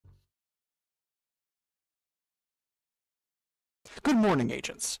Good morning,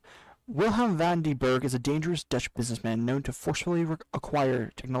 agents. Wilhelm van den Berg is a dangerous Dutch businessman known to forcefully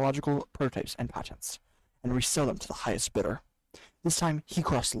acquire technological prototypes and patents, and resell them to the highest bidder. This time, he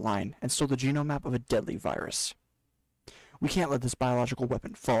crossed the line and stole the genome map of a deadly virus. We can't let this biological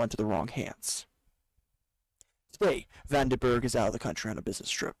weapon fall into the wrong hands. Today, van den Berg is out of the country on a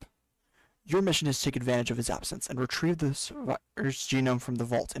business trip. Your mission is to take advantage of his absence and retrieve this virus genome from the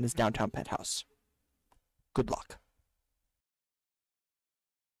vault in his downtown penthouse. Good luck.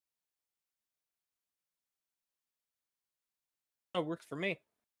 Oh, it works for me.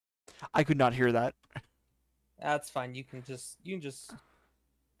 I could not hear that. That's fine. You can just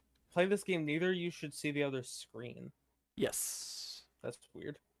play this game. Neither you should see the other screen. Yes. That's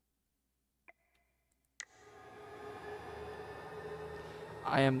weird.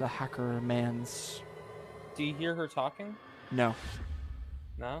 I am the hacker man's. Do you hear her talking? No.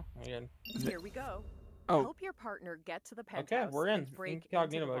 No? Again. Here we go. Oh. Help your partner get to the penthouse. Okay, we're in. And break Incognito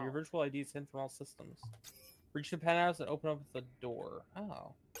into the mode. Your vault. virtual ID is hidden from all systems. Reach the penthouse and open up the door.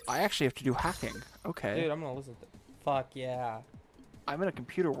 Oh. I actually have to do hacking. Okay. Dude, I'm gonna listen to Fuck yeah. I'm in a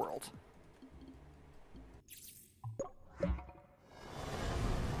computer world.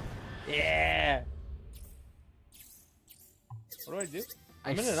 Yeah! What do I do?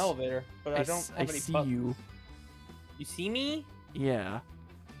 I'm in an elevator, but I don't have any see buttons. you. You see me? Yeah.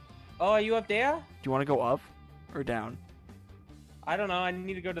 Oh, are you up there? Do you want to go up or down? I don't know. I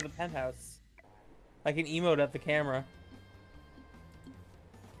need to go to the penthouse. I can emote at the camera.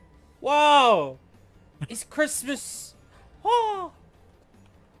 Whoa! It's Christmas! Oh!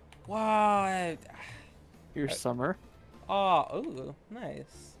 Wow! Here's summer. Oh, ooh,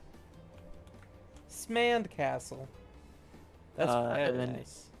 nice. Smand Castle. That's very and then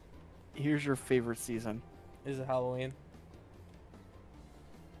nice. Here's your favorite season. Is it Halloween?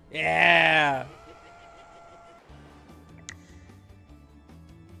 Yeah!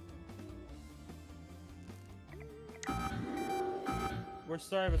 We're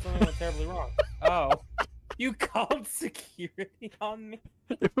sorry, but something went terribly wrong. Oh. You called security on me?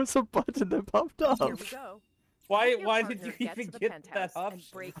 It was a button that popped up. Here we go. Why Help your did you partner even to the get penthouse that and option?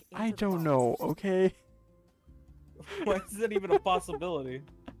 break I into the don't vault. know, okay? Why is that even a possibility?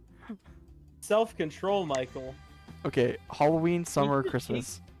 Self-control, Michael. Okay, Halloween, summer, Can you-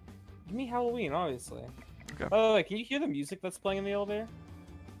 Christmas. Give me Halloween, obviously. Okay. Oh, wait, can you hear the music that's playing in the elevator?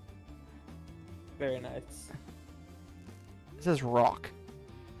 Very nice. It says rock.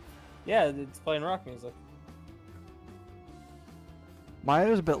 Yeah, it's playing rock music. Mine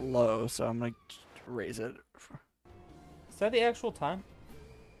is a bit low, so I'm gonna raise it. Is that the actual time?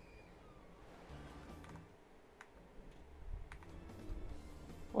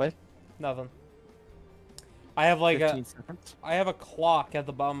 What? Nothing. I have like 15 seconds. I have a clock at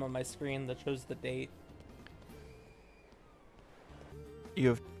the bottom of my screen that shows the date. You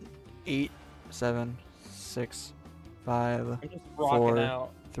have 8, 7, 6, 5, I'm just rocking 4,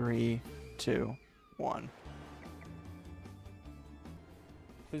 out. 3, 2, 1.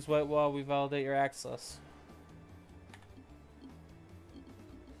 Please wait while we validate your access.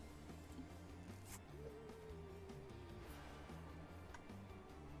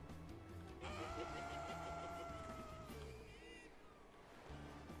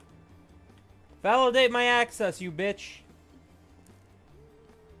 Validate my access, you bitch.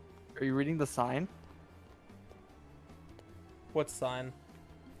 Are you reading the sign? What sign?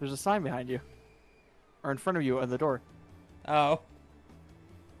 There's a sign behind you. Or in front of you at the door. Oh.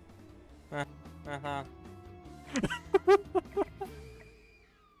 Uh-huh.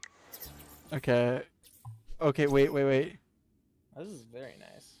 Okay. Okay, wait. This is very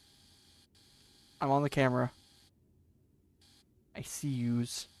nice. I'm on the camera. I see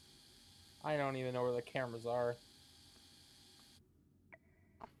yous. I don't even know where the cameras are.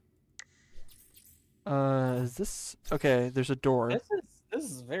 Is this... Okay, there's a door. This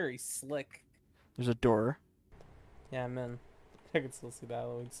is very slick. There's a door. Yeah, I'm in. I can still see the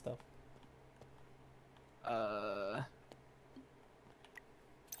Halloween stuff.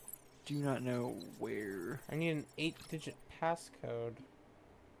 Do not know where. I need an 8-digit passcode.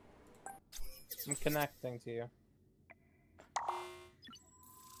 I'm connecting to you.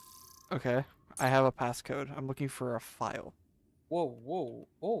 Okay, I have a passcode. I'm looking for a file. Whoa, whoa,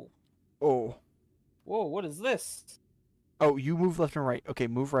 oh, Oh. whoa, what is this? Oh, you move left and right. Okay,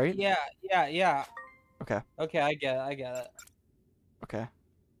 move right. Yeah. Okay. Okay, I get it. Okay.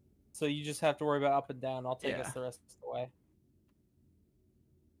 So you just have to worry about up and down. I'll take Yeah. us the rest of the way.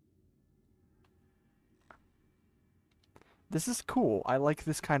 This is cool. I like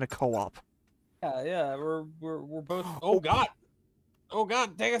this kind of co-op. Yeah, we're both. Oh God! Oh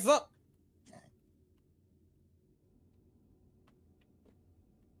God! Take us up!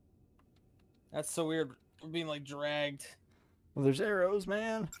 That's so weird. We're being like dragged. Well, there's arrows,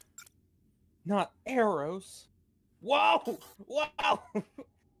 man. Not arrows. Whoa! Wow!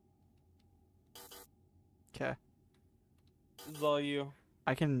 Okay. This is all you.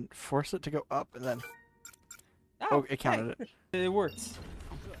 I can force it to go up and then. Oh, Oh, it counted it. It works.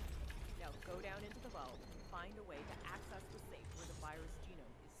 Good. Now go down into the vault and find a way to access the safe where the virus genome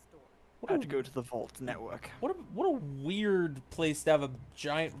is stored. I have to go to the vault network. What a weird place to have a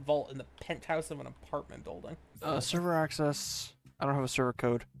giant vault in the penthouse of an apartment building. Server access. I don't have a server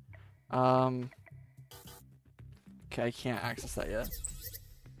code. Okay, I can't access that yet.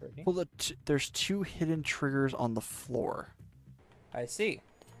 Pretty. Well, there's 2 hidden triggers on the floor. I see.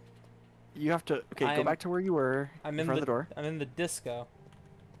 You have to. Okay, go back to where you were. I'm in front of the door. I'm in the disco.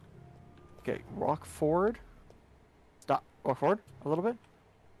 Okay, walk forward. Stop. Walk forward a little bit.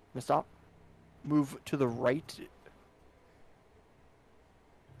 Stop. Move to the right.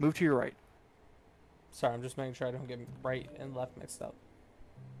 Move to your right. Sorry, I'm just making sure I don't get right and left mixed up.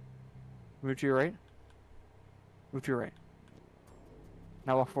 Move to your right. Move to your right.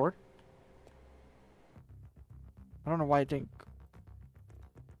 Now walk forward. I don't know why it didn't.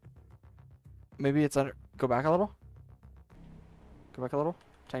 Maybe it's under. Go back a little. Go back a little.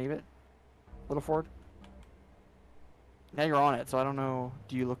 Tiny bit. A little forward. Now you're on it, so I don't know.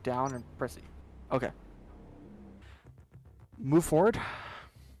 Do you look down and press it? Okay. Move forward.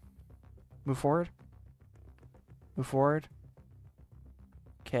 Move forward. Move forward.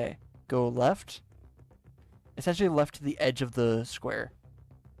 Okay. Go left. Essentially left to the edge of the square.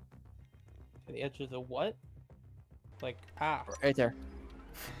 To the edge of the what? Like, ah. Right there.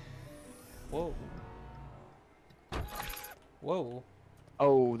 Whoa. Whoa.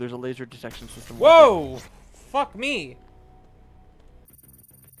 Oh, there's a laser detection system. Whoa! Fuck me!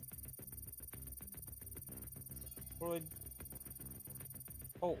 What do I...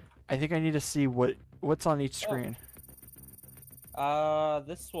 Oh. I think I need to see what's on each screen.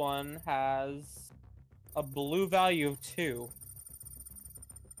 This one has a blue value of 2.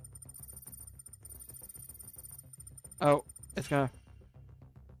 Oh, it's gonna.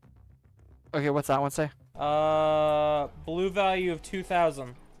 Okay, what's that one say? Blue value of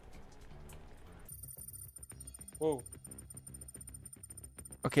 2,000. Whoa.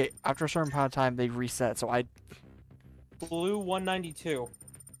 Okay, after a certain amount of time, they reset, so I. Blue 192.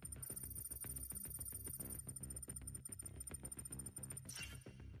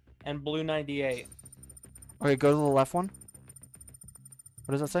 And blue 98. Okay, go to the left one.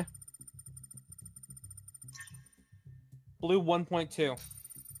 What does that say? Blue 1.2.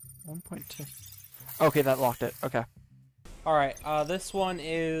 1.2. Okay, that locked it. Okay. Alright, this one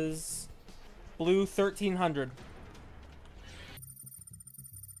is blue 1300.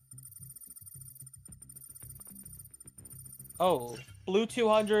 Oh, blue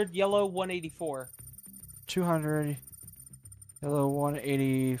 200, yellow 184. 200. Yellow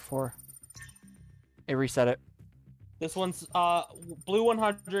 184. It reset it. This one's blue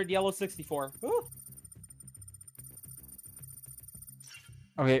 100, yellow 64. Woo!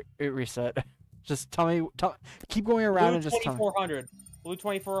 Okay, it reset. Just tell me. Keep going around Blue and just tell me. 2400. Blue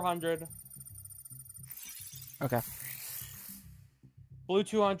 2400. Okay. Blue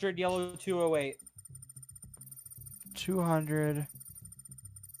 200, yellow 208. 200.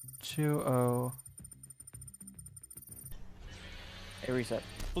 20. It reset.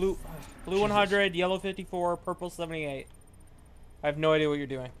 Blue 100, yellow 54, purple 78. I have no idea what you're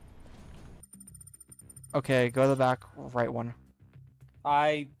doing. Okay, go to the back right one.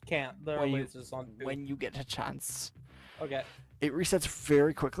 I can't. There are When you- lasers on. When you get a chance. Okay. It resets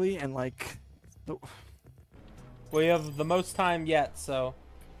very quickly and like. We have the most time yet, so.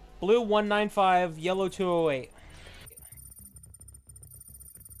 Blue 195, yellow 208.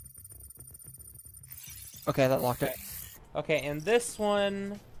 Okay, that locked it. Okay, and this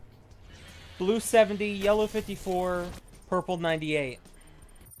one. Blue 70, yellow 54, purple 98.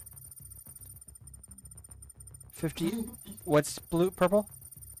 50. What's blue, purple?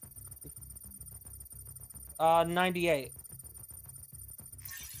 98.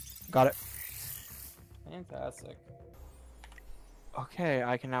 Got it. Fantastic. Okay,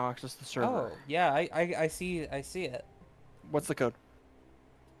 I can now access the server. Oh, yeah, I see it. What's the code?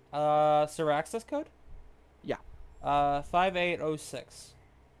 Server access code? Yeah. 5806.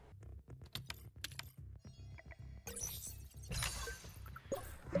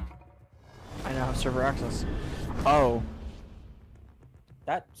 I now have server access. Oh.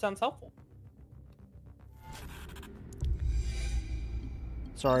 That sounds helpful.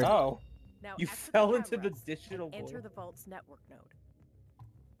 Sorry. Oh, Now you exit fell into the progress digital and enter void. the vault's network node.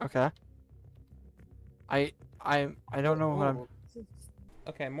 Okay. I don't know what I'm.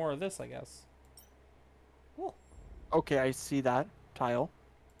 Okay, more of this, I guess. Okay, I see that tile.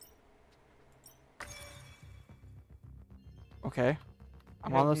 Okay.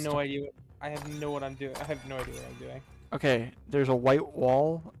 I'm I on have this. no idea. I have no what I'm doing. I have no idea what I'm doing. Okay, there's a white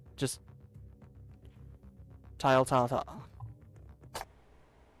wall. Just tile, tile, tile.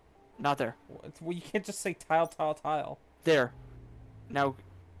 Not there. Well, you can't just say tile, tile, tile. There. Now,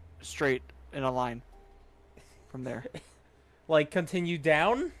 straight in a line. From there. Like continue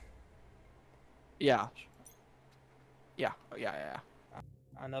down. Yeah. Yeah. Yeah. Yeah.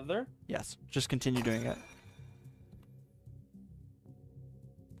 Another. Yes. Just continue doing it.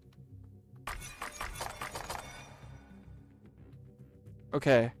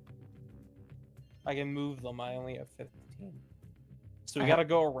 Okay. I can move them. I only have 15. So I we gotta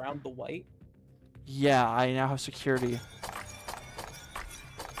go around the white. Yeah, I now have security.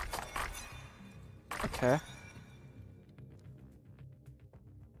 Okay.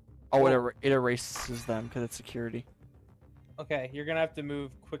 Oh, it erases them because it's security. Okay, you're gonna have to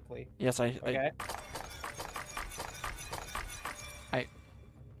move quickly. Yes, Okay.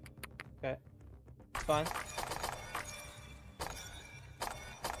 Okay. It's fine.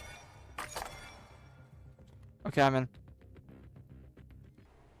 Okay, I'm in.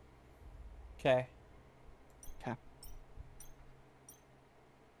 Okay. Okay.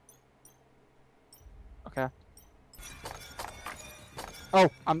 Okay. Oh,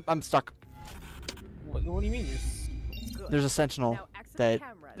 I'm stuck. What do you mean you're? Good. There's a sentinel Now exit that the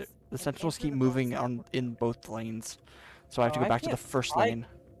cameras the and sentinels enter keep the moving bonus on network. in both lanes, so I have to Oh, go I back to the can't- first I- lane.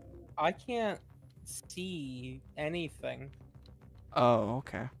 I can't see anything. Oh,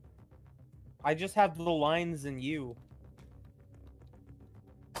 okay. I just have the lines in you.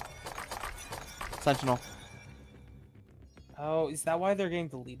 Sentinel. Oh, is that why they're getting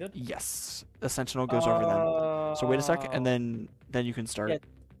deleted? Yes, the sentinel goes over them. So wait a sec, and Oh. then you can start. Yeah.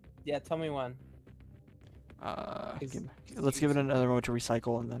 Yeah, tell me when. Let's give it another moment to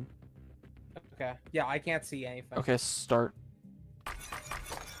recycle, and then. Okay. Yeah, I can't see anything. Okay, start.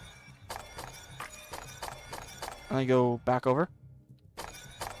 And then go back over.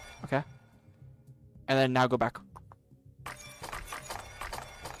 Okay. And then now go back.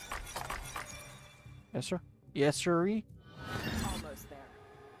 Yes, sir. Yes, sir. Almost there.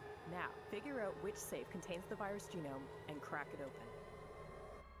 Now, figure out which safe contains the virus genome and crack it open.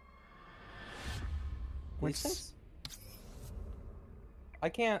 These things? I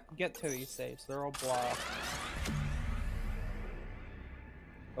can't get to these saves. They're all blocked.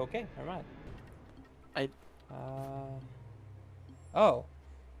 Okay, never mind. Oh.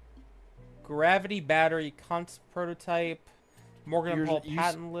 Gravity battery concept prototype. Morgan and Paul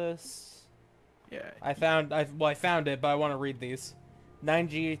patentless. Yeah. I found it, but I want to read these.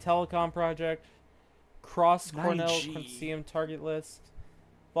 9G telecom project. Cross Cornell 9G. Coliseum target list.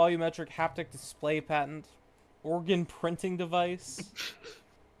 Volumetric haptic display patent. Organ printing device.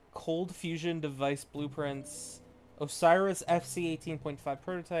 Cold fusion device blueprints. Osiris FC 18.5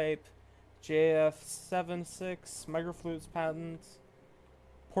 prototype. JF76 microfluids patent.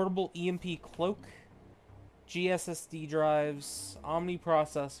 Portable EMP cloak. GSSD drives. Omni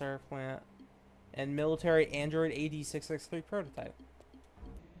processor plant. And military Android AD663 prototype.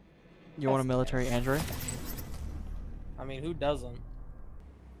 You want a That's military nice. android? I mean, who doesn't?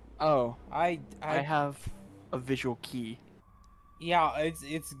 Oh, I have a visual key. yeah,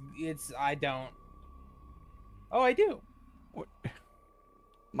 it's I don't. Oh, I do. What?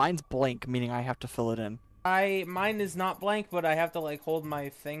 Mine's blank, meaning I have to fill it in. Mine is not blank, but I have to like hold my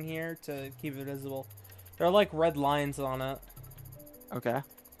thing here to keep it visible. There are like red lines on it. Okay.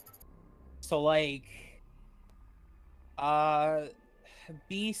 So like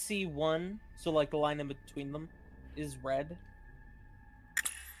BC1, so like the line in between them is red.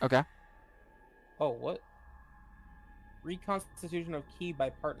 Okay. Oh, what? Reconstitution of key by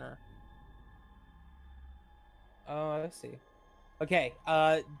partner. Oh, I see. Okay,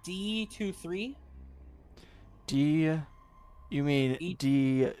 D23. D. You mean E-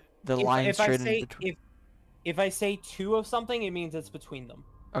 D? The line if I straight in say between. if I say two of something, it means it's between them.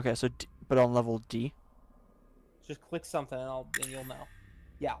 Okay, so but on level D. Just click something and you'll know.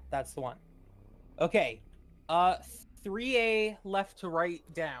 Yeah, that's the one. Okay. 3A left to right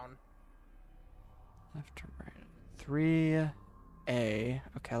down. Left to right. 3A.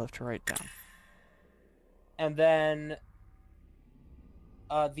 Okay, left to right down. And then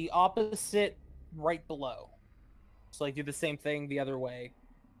the opposite right below. So like do the same thing the other way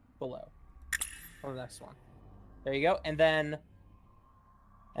below. Or the next one. There you go. And then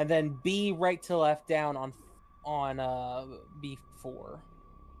B right to left down on B4.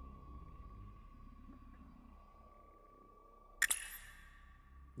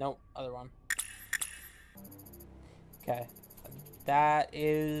 Nope, other one. Okay. That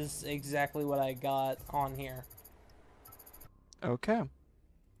is exactly what I got on here. Okay.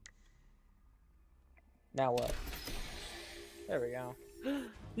 Now what? There we go.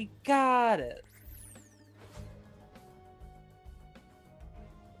 We got it.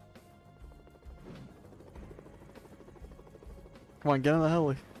 Come on, get in the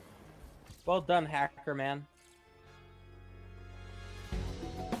heli. Well done, hacker man.